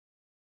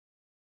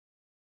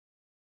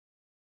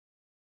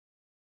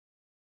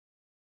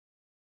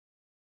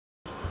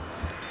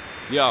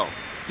Yo,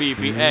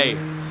 BVA,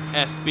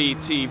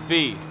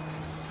 SBTV.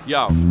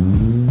 Yo,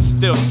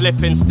 still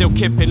slipping, still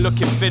kipping,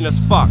 looking thin as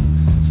fuck.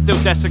 Still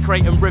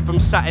desecrating rhythm,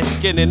 sat his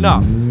skinning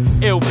up.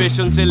 Ill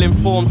visions,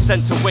 ill-informed,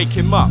 sent to wake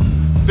him up.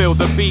 Feel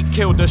the beat,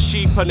 kill the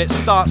sheep, and it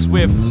starts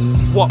with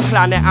what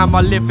planet am I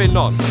living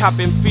on?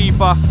 Cabin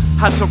fever,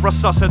 had to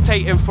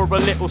resuscitate him for a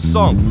little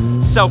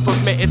song.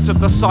 Self-admitted to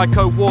the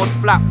psycho ward,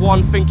 flat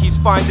one. Think he's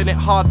finding it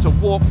hard to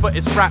walk, but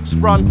his raps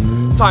run.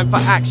 Time for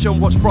action,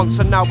 watch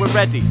Bronson, now we're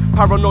ready.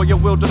 Paranoia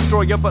will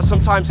destroy you, but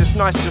sometimes it's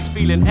nice just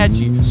feeling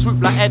edgy.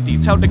 Swoop like Eddie,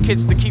 tell the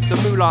kids to keep the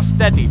moolah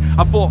steady.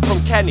 I bought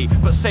from Kenny,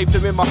 but saved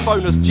him in my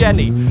phone as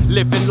Jenny.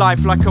 Living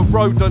life like a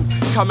rodent,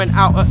 coming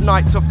out at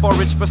night to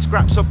forage for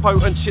scraps of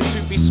potent shit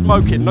to be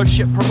smoking. No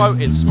shit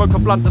promoting, smoke a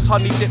blunt that's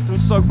honey dipped and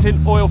soaked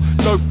in oil.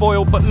 No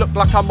foil, but look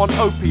like I'm on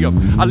opium.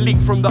 I leak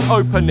from the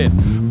opening,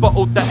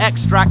 bottled the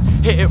extract,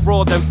 hit it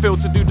raw, then feel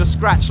to do the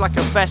scratch like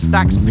a vest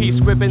axe. P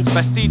Scribbins,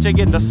 best DJ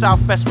in the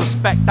south, best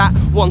respect that.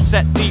 One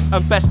set deep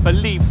and best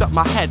believe that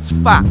my head's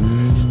fat.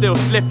 Still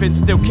slipping,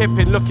 still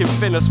kipping, looking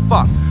thin as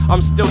fuck.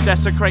 I'm still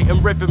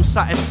desecrating rhythm,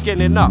 sat his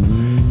skinning up.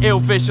 Ill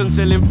visions,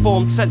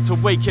 ill-informed, sent to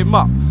wake him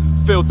up.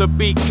 Feel the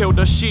beat, kill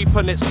the sheep,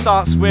 and it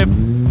starts with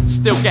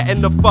still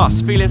getting the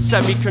bus, feeling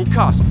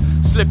semi-concussed.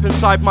 Slip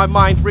inside my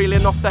mind,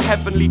 reeling off the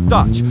heavenly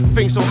Dutch.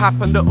 Things will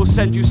happen that will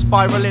send you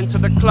spiral into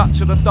the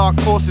clutch of the dark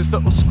forces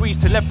that will squeeze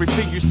till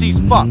everything you see's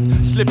fucked.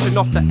 Slipping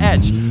off the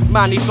edge,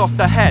 man he's off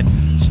the head.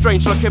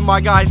 Strange looking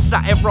my guy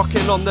sat here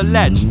rocking on the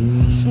ledge.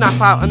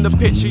 Snap out and the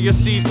picture you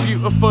see's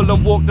beautiful,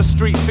 and walk the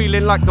street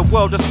feeling like the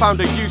world has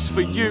found a use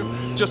for you.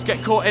 Just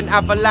get caught in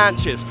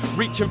avalanches,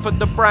 reaching for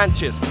the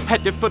branches,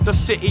 headed for the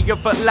city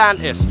of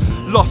Atlantis.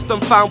 Lost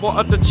and found, what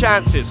are the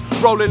chances?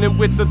 Rolling in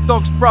with the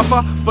dogs,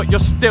 brother, but you'll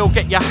still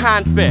get your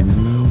hand bit.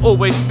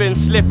 Always been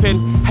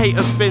slipping,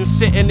 haters been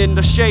sitting in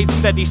the shade,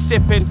 steady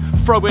sipping,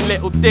 throwing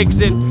little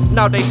digs in.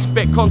 Now they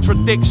spit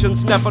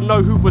contradictions, never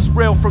know who was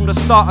real from the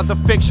start of the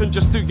fiction.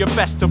 Just do your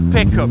best to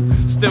pick 'em.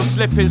 Still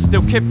slipping,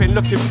 still kipping,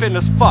 looking thin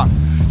as fuck.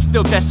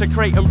 Still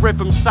desecrating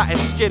rhythm, sat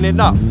his skinning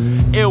up.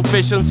 Ill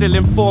visions,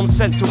 ill-informed,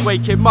 sent to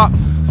wake him up.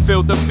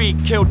 Feel the beat,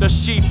 kill the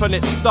sheep, and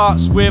it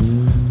starts with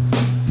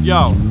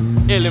yo,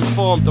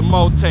 Illinformed, the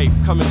Mould Tape,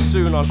 coming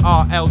soon on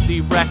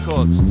RLD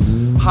Records.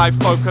 High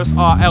focus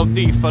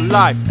RLD for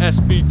life,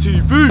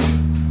 SBTV.